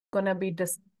gonna be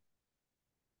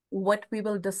what we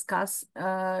will discuss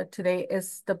today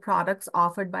is the products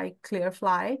offered by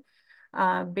Clearfly,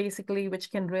 basically, which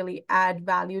can really add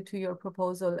value to your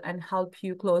proposal and help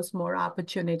you close more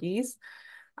opportunities.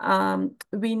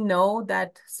 We know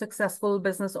that successful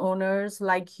business owners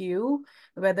like you,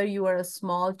 whether you are a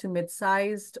small to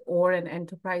mid-sized or an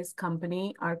enterprise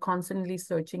company, are constantly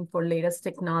searching for latest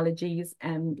technologies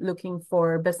and looking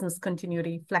for business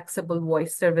continuity, flexible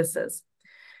voice services.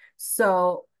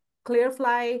 So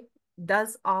Clearfly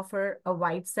does offer a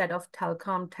wide set of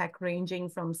telecom tech ranging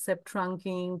from SIP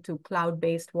trunking to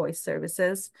cloud-based voice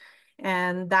services.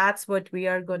 And that's what we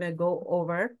are going to go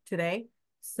over today.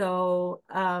 So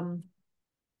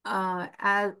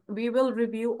as we will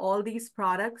review all these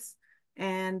products,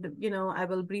 and I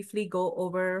will briefly go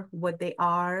over what they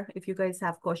are. If you guys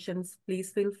have questions, please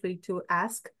feel free to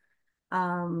ask.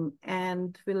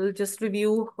 And we'll just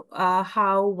review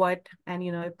how, what, and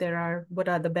if there are, what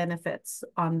are the benefits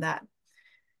on that.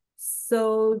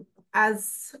 So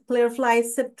as Clearfly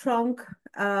SIP trunk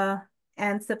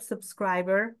and SIP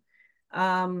subscriber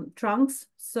trunks.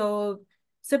 So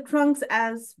SIP trunks,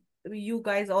 as you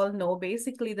guys all know,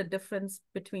 basically the difference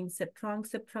between SIP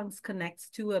trunks connects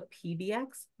to a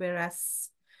PBX, whereas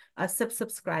a SIP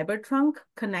subscriber trunk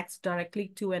connects directly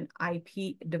to an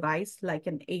IP device like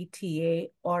an ATA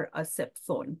or a SIP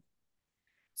phone.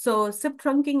 So SIP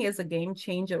trunking is a game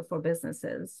changer for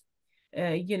businesses,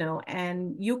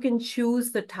 and you can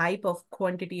choose the type of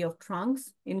quantity of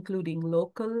trunks, including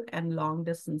local and long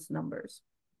distance numbers.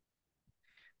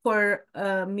 For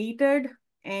metered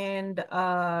and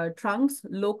trunks,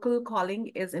 local calling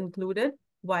is included,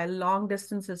 while long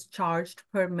distance is charged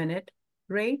per minute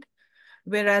rate.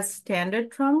 Whereas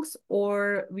standard trunks,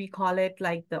 or we call it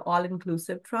like the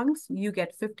all-inclusive trunks, you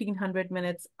get 1,500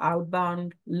 minutes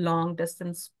outbound long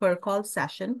distance per call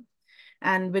session,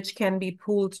 and which can be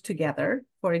pooled together.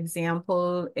 For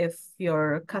example, if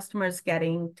your customer is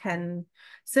getting 10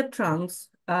 SIP trunks,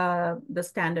 the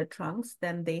standard trunks,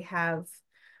 then they have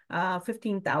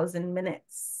 15,000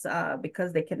 minutes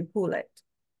because they can pool it.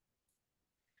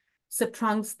 SIP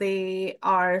trunks, they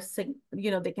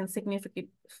can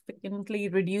significantly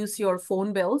reduce your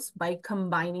phone bills by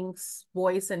combining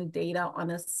voice and data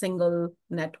on a single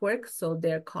network, so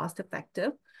they're cost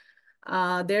effective.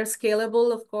 They're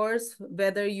scalable, of course.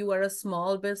 Whether you are a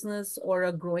small business or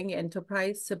a growing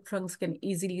enterprise, SIP trunks can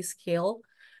easily scale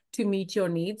to meet your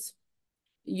needs.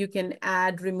 You can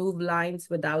add, remove lines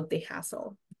without the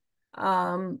hassle.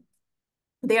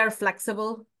 They are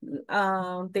flexible.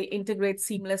 They integrate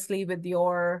seamlessly with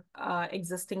your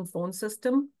existing phone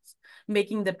system,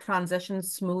 making the transition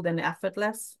smooth and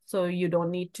effortless. So you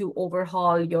don't need to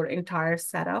overhaul your entire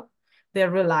setup. They're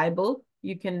reliable.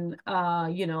 You can,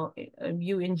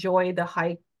 you enjoy the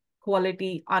high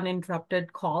quality,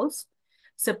 uninterrupted calls.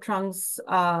 SIP trunks,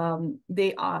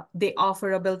 they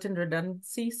offer a built-in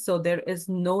redundancy, so there is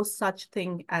no such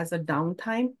thing as a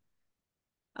downtime.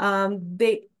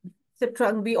 SIP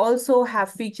trunk, we also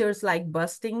have features like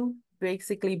busting.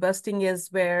 Basically, busting is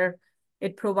where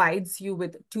it provides you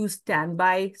with 2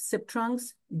 standby SIP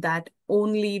trunks that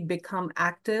only become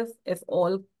active if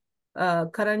all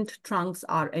current trunks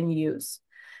are in use.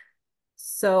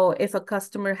 So if a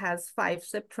customer has 5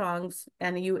 SIP trunks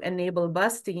and you enable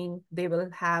busting, they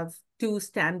will have 2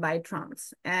 standby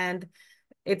trunks. And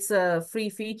it's a free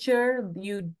feature.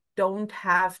 You don't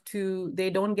have to, they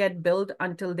don't get billed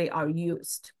until they are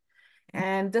used.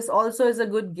 And this also is a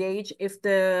good gauge if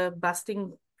the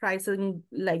busting pricing,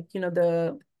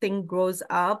 the thing grows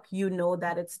up,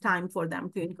 that it's time for them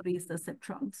to increase the SIP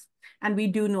trunks. And we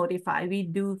do notify, we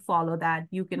do follow that.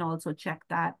 You can also check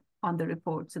that on the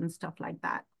reports and stuff like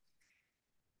that.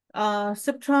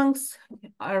 SIP trunks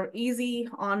are easy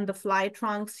on the fly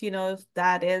trunks,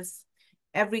 that is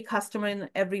every customer in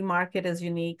every market is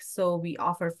unique. So we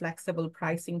offer flexible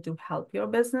pricing to help your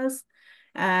business.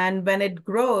 And when it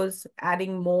grows,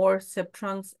 adding more SIP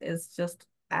trunks is just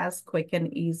as quick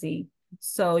and easy.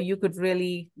 So you could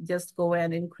really just go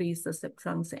and increase the SIP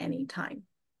trunks anytime.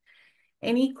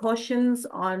 Any questions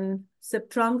on SIP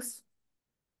trunks?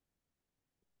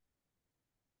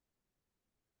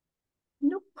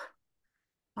 Nope.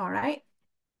 All right.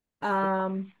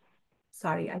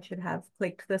 Sorry, I should have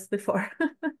clicked this before.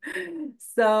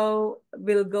 So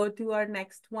we'll go to our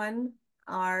next one,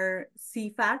 our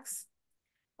cFax,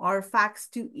 or fax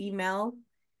to email.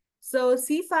 So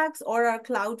cFax, or our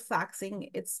cloud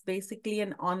faxing, it's basically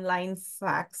an online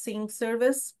faxing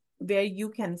service where you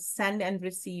can send and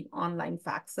receive online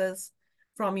faxes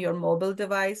from your mobile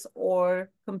device or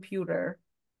computer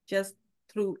just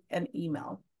through an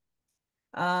email.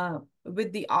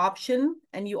 with the option,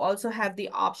 and you also have the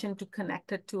option to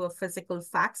connect it to a physical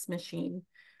fax machine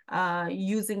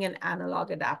using an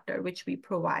analog adapter, which we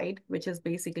provide, which is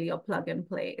basically a plug and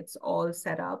play. It's all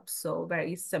set up, so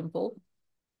very simple.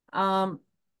 A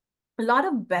lot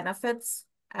of benefits,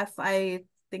 if I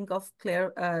think of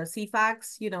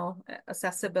cFax,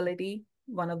 accessibility,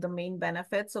 one of the main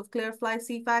benefits of Clearfly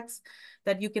cFax,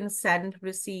 that you can send,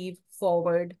 receive,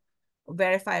 forward,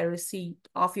 verify a receipt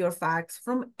of your fax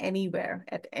from anywhere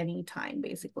at any time,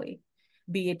 basically,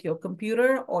 be it your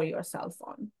computer or your cell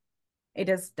phone. It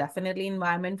is definitely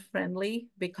environment friendly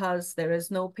because there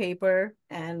is no paper,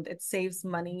 and it saves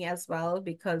money as well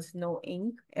because no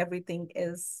ink. Everything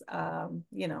is,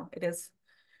 it is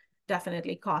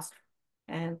definitely cost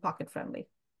and pocket friendly.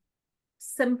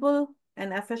 Simple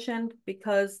and efficient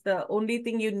because the only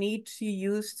thing you need to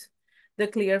use the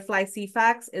Clearfly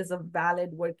cFax is a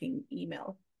valid working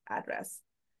email address.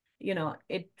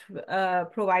 It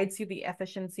provides you the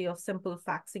efficiency of simple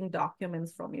faxing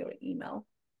documents from your email.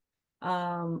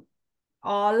 All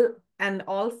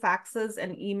faxes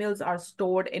and emails are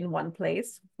stored in one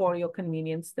place for your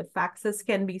convenience. The faxes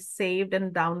can be saved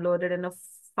and downloaded in a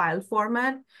file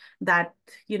format that,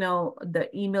 the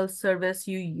email service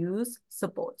you use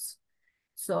supports.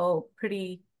 So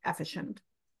pretty efficient.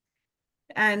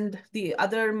 And the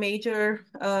other major,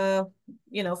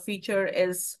 feature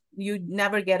is you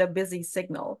never get a busy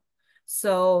signal.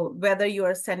 So whether you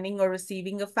are sending or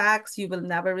receiving a fax, you will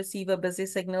never receive a busy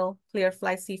signal.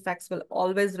 Clearfly cFax will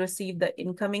always receive the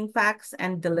incoming fax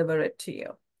and deliver it to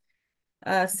you.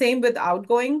 Same with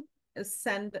outgoing.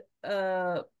 Send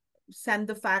the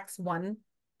fax one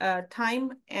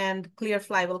time, and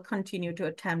Clearfly will continue to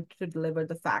attempt to deliver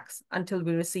the fax until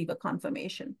we receive a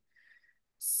confirmation.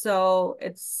 So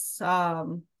it's a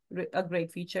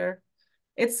great feature.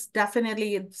 It's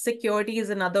definitely, security is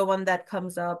another one that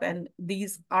comes up, and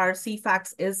our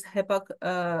cFax is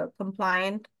HIPAA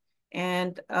compliant,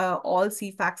 and all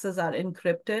cFaxes are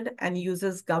encrypted and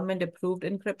uses government approved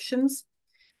encryptions.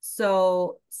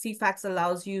 So cFax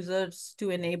allows users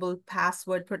to enable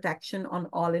password protection on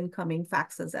all incoming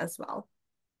faxes as well.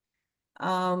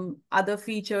 Other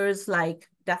features like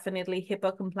definitely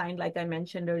HIPAA compliant, like I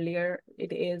mentioned earlier,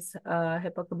 it is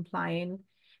HIPAA compliant.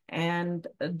 And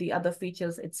the other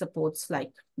features it supports,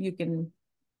 like you can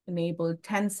enable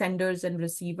 10 senders and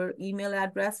receiver email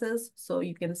addresses. So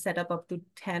you can set up to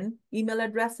 10 email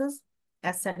addresses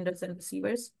as senders and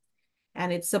receivers.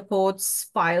 And it supports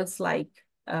files like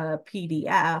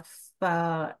PDF,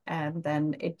 and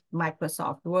then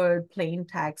Microsoft Word, plain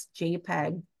text,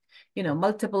 JPEG,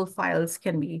 multiple files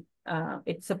can be,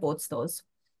 it supports those.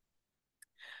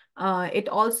 It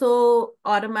also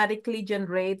automatically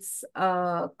generates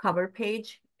a cover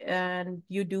page, and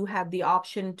you do have the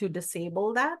option to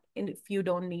disable that if you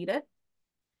don't need it.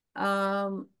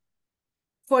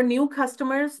 For new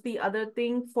customers, the other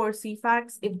thing for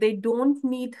cFax, if they don't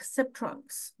need SIP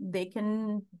trunks, they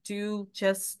can do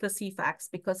just the cFax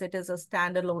because it is a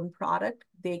standalone product.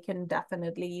 They can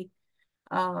definitely,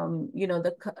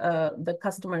 the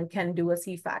customer can do a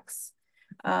cFax.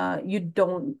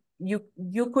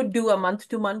 You could do a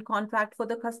month-to-month contract for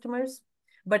the customers,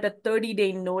 but a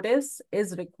 30-day notice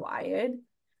is required.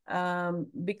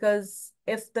 Because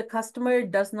if the customer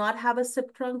does not have a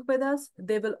SIP trunk with us,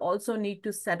 they will also need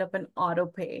to set up an auto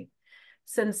pay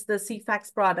since the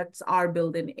cFax products are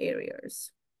built in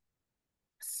areas.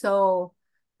 So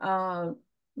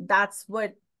that's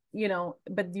what,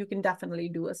 but you can definitely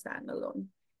do a standalone.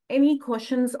 Any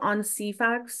questions on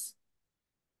cFax?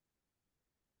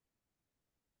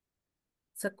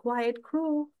 It's a quiet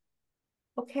crew.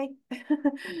 Okay,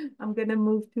 I'm gonna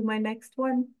move to my next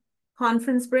one.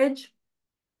 Conference Bridge.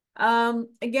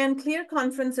 Again, Clear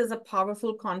Conference is a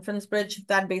powerful conference bridge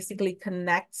that basically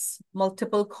connects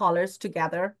multiple callers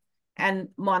together and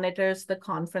monitors the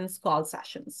conference call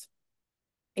sessions.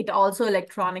 It also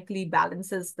electronically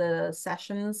balances the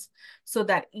sessions so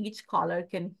that each caller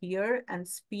can hear and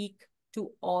speak to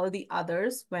all the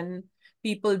others when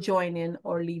people join in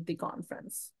or leave the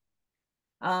conference.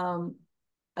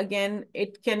 Again,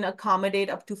 it can accommodate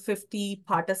up to 50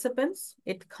 participants.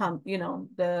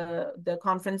 The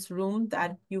conference room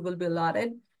that you will be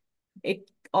allotted.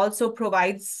 It also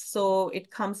provides, so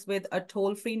it comes with a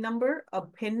toll-free number, a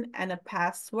PIN, and a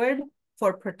password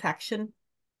for protection.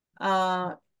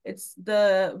 With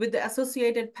the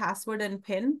associated password and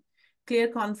PIN, Clear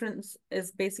Conference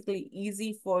is basically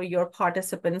easy for your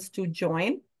participants to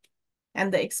join,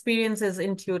 and the experience is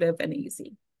intuitive and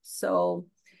easy. So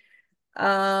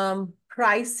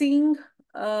pricing,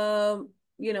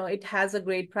 it has a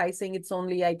great pricing. It's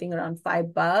only, I think, around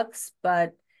 $5,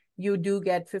 but you do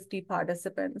get 50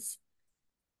 participants.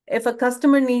 If a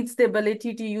customer needs the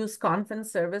ability to use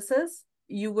conference services,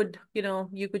 you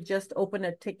could just open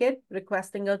a ticket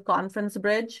requesting a conference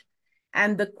bridge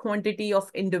and the quantity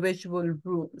of individual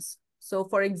rooms. So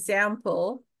for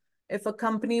example, if a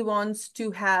company wants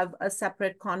to have a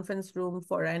separate conference room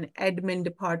for an admin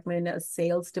department, a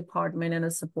sales department, and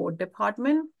a support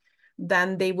department,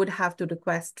 then they would have to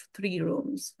request 3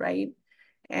 rooms, right?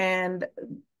 And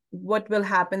what will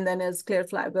happen then is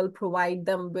Clearfly will provide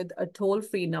them with a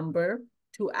toll-free number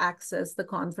to access the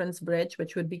conference bridge,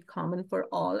 which would be common for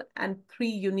all, and 3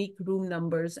 unique room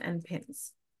numbers and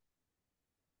pins.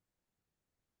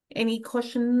 Any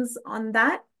questions on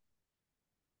that?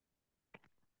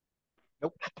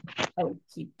 Nope.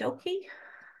 Okie dokie.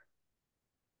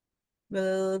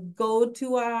 We'll go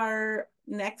to our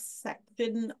next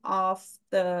section of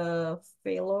the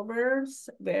failovers,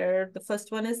 where the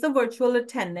first one is the virtual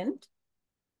attendant.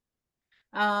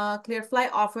 Clearfly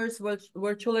offers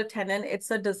virtual attendant.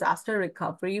 It's a disaster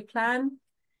recovery plan.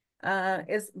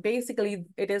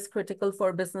 It is critical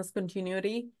for business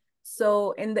continuity.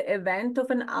 So in the event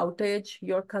of an outage,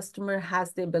 your customer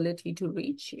has the ability to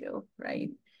reach you,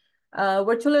 right?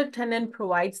 Virtual attendant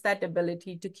provides that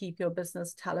ability to keep your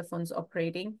business telephones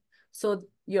operating, so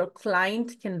your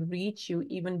client can reach you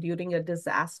even during a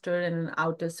disaster and an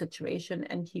outage situation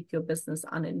and keep your business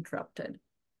uninterrupted.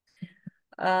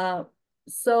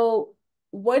 So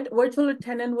what virtual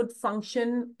attendant would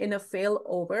function in a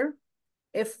failover?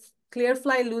 If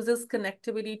Clearfly loses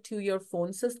connectivity to your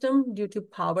phone system due to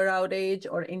power outage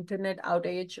or internet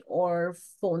outage, or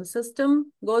phone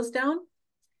system goes down,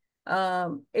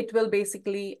 it will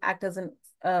basically act as a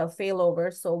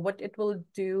failover. So what it will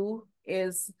do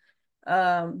is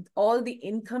all the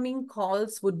incoming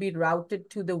calls would be routed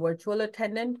to the virtual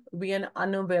attendant via an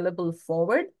unavailable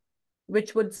forward,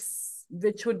 which would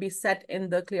be set in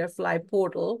the Clearfly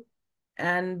portal,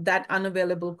 and that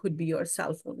unavailable could be your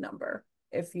cell phone number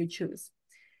if you choose.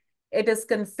 It is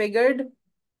configured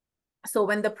so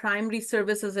when the primary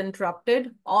service is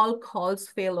interrupted, all calls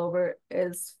failover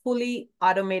is fully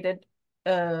automated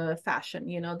fashion.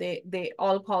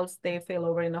 All calls fail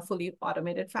over in a fully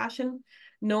automated fashion.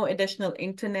 No additional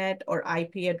internet or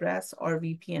IP address or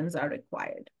VPNs are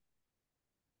required.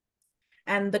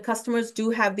 And the customers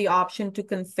do have the option to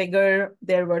configure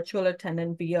their virtual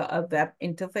attendant via a web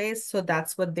interface. So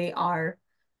that's what they are,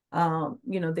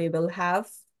 they will have.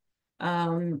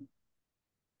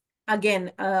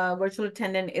 Again, virtual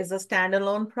attendant is a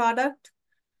standalone product.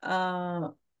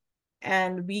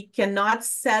 And we cannot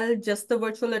sell just the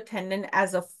virtual attendant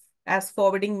as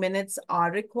forwarding minutes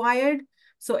are required.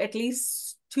 So at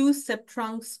least 2 SIP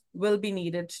trunks will be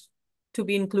needed to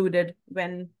be included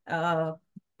when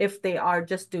if they are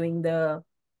just doing the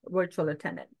virtual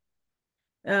attendant.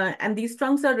 And these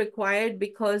trunks are required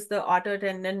because the auto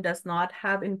attendant does not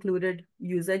have included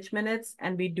usage minutes,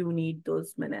 and we do need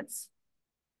those minutes.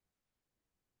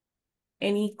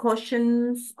 Any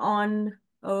questions on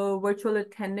virtual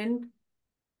attendant?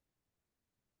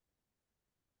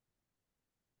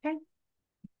 Okay.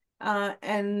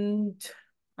 And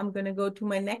I'm going to go to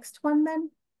my next one then.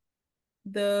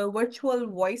 The virtual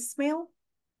voicemail.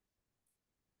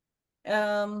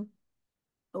 A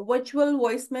virtual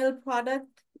voicemail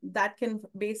product that can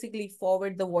basically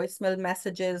forward the voicemail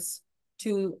messages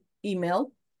to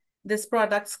email. This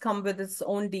products come with its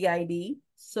own DID,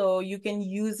 so you can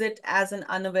use it as an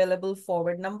unavailable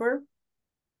forward number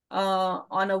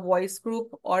on a voice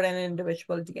group or an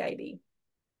individual DID.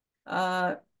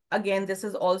 Again, this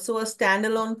is also a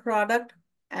standalone product,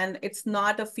 and it's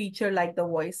not a feature like the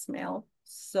voicemail.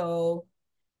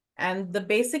 And the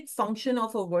basic function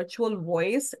of a virtual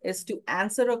voice is to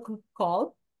answer a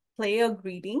call, play a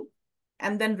greeting,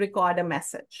 and then record a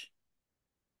message.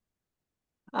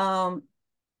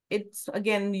 It's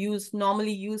again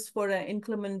normally used for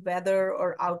inclement weather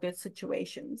or outage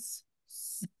situations.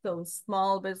 So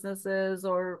small businesses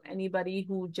or anybody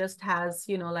who just has,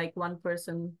 like one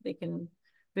person, they can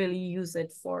really use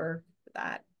it for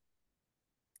that.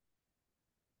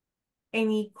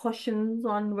 Any questions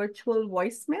on virtual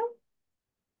voicemail?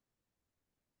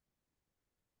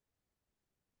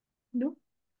 No?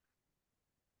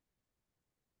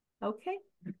 Okay,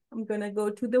 I'm gonna go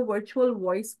to the virtual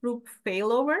voice group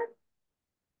failover.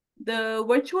 The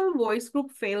virtual voice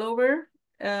group failover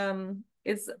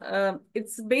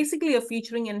it's basically a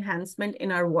featuring enhancement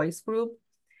in our voice group.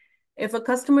 If a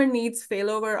customer needs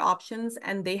failover options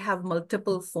and they have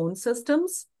multiple phone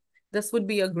systems, this would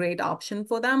be a great option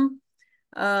for them.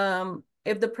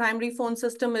 If the primary phone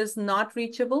system is not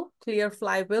reachable,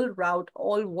 Clearfly will route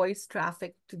all voice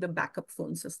traffic to the backup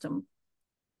phone system.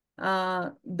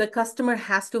 the customer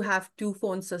has to have two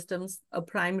phone systems, a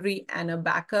primary and a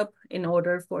backup in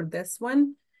order for this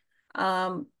one.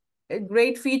 A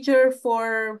great feature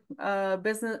for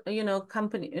business,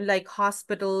 company like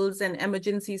hospitals and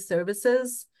emergency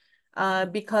services,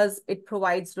 because it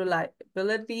provides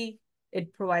reliability,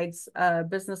 it provides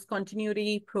business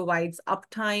continuity, provides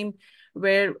uptime,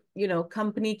 where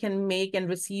company can make and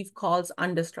receive calls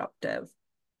undisruptive.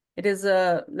 It is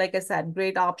a, like I said,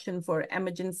 great option for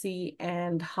emergency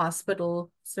and hospital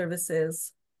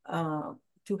services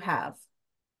to have.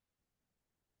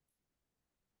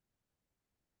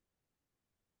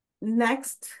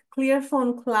 Next,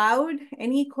 Clearphone Cloud.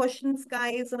 Any questions,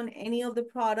 guys, on any of the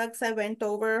products I went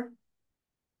over?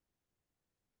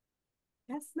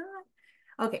 Yes,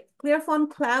 not. Okay, Clearphone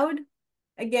Cloud.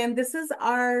 Again, this is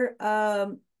our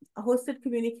hosted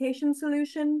communication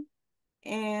solution,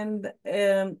 and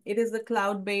it is a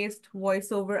cloud-based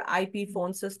voice over IP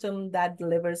phone system that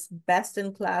delivers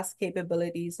best-in-class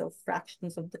capabilities of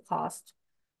fractions of the cost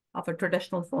of a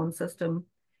traditional phone system.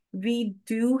 We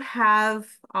do have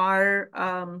our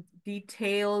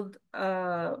detailed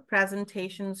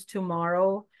presentations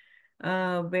tomorrow,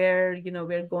 where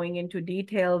we're going into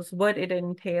details, what it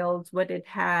entails, what it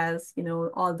has,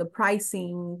 all the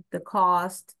pricing, the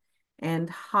cost, and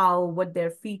what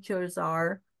their features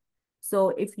are.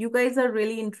 So if you guys are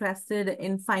really interested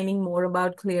in finding more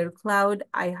about Clear Cloud,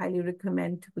 I highly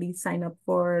recommend to please sign up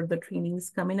for the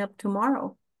trainings coming up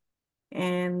tomorrow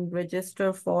and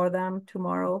register for them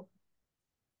tomorrow.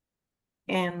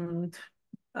 And,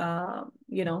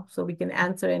 so we can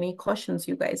answer any questions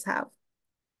you guys have.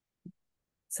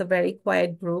 It's a very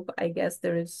quiet group. I guess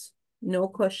there is no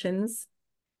questions.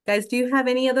 Guys, do you have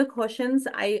any other questions?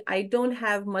 I don't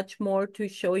have much more to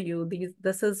show you.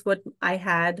 This is what I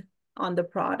had on the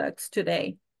products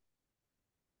today.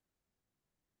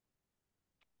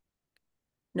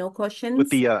 No questions? With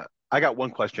the I got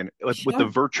one question. With the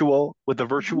virtual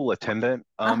attendant,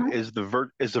 is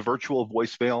the virtual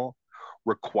voicemail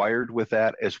required with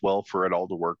that as well for it all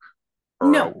to work,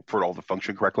 or No. for it all to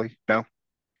function correctly? No.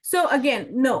 So again,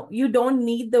 no, you don't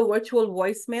need the virtual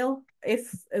voicemail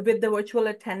with the virtual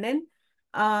attendant.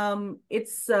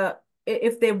 It's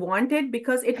if they want it,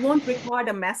 because it won't record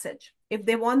a message. If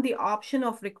they want the option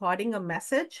of recording a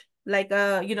message, like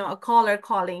a caller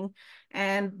calling,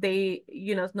 and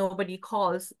nobody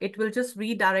calls, it will just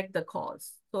redirect the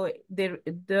calls. So the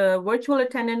virtual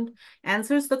attendant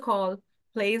answers the call,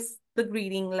 plays the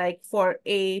greeting, like for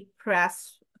A,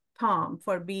 press Tom,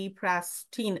 for B, press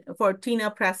Tina, for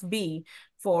Tina, press B,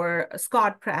 for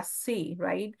Scott, press C,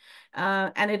 right?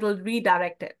 And it will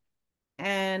redirect it.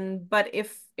 But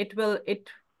if it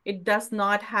does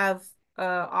not have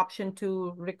option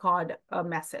to record a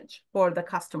message for the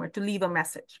customer, to leave a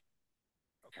message.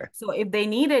 Okay. So if they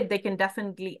need it, they can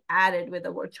definitely add it with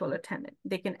a virtual attendant.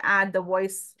 They can add the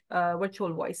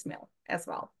virtual voicemail as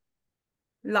well.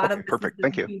 A lot of Perfect. businesses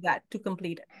Thank you. do that to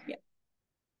complete it. Yeah.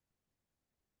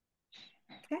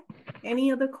 Okay.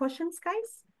 Any other questions,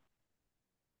 guys?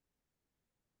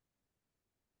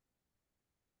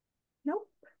 Nope.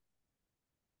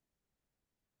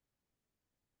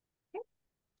 Okay.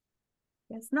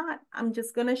 Guess not. I'm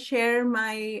just gonna share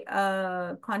my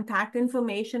contact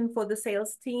information for the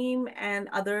sales team and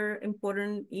other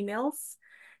important emails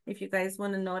if you guys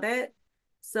want to note it.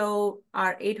 So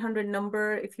our 800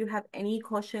 number, if you have any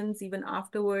questions, even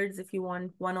afterwards, if you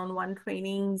want one-on-one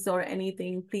trainings or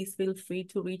anything, please feel free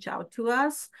to reach out to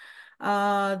us.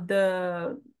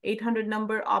 The 800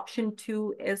 number, option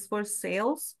 2 is for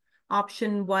sales.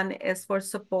 Option 1 is for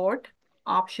support.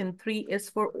 Option 3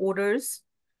 is for orders.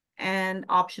 And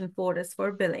option 4 is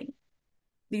for billing.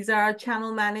 These are our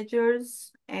channel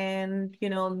managers, and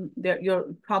you'll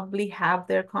probably have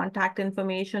their contact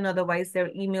information. Otherwise, their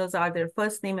emails are their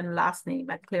first name and last name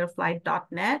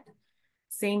 @clearfly.net.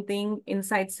 Same thing,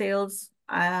 inside sales.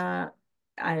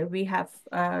 We have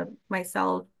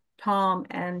myself, Tom,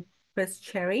 and Chris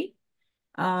Cherry.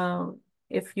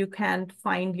 If you can't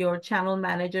find your channel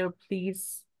manager,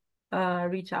 please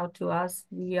reach out to us.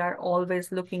 We are always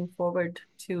looking forward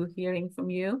to hearing from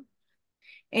you.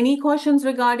 Any questions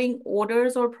regarding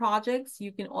orders or projects,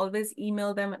 you can always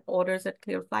email them at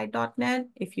orders@clearfly.net.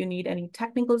 If you need any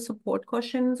technical support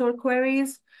questions or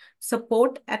queries,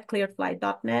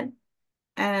 support@clearfly.net,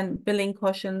 and billing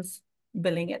questions,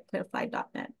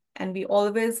 billing@clearfly.net. And we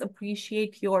always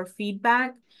appreciate your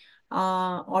feedback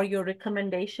or your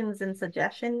recommendations and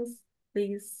suggestions.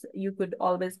 Please, you could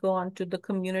always go on to the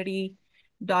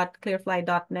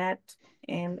community.clearfly.net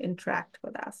and interact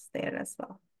with us there as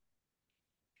well.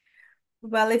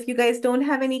 Well, if you guys don't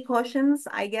have any questions,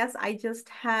 I guess I just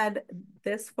had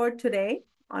this for today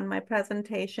on my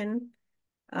presentation.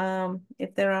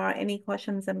 If there are any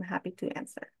questions, I'm happy to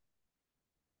answer.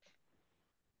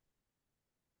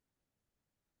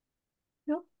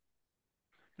 No?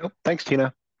 Nope. Thanks,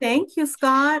 Tina. Thank you,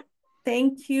 Scott.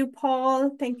 Thank you,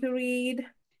 Paul. Thank you, Reed.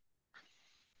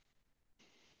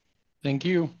 Thank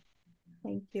you.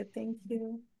 Thank you. Thank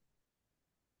you.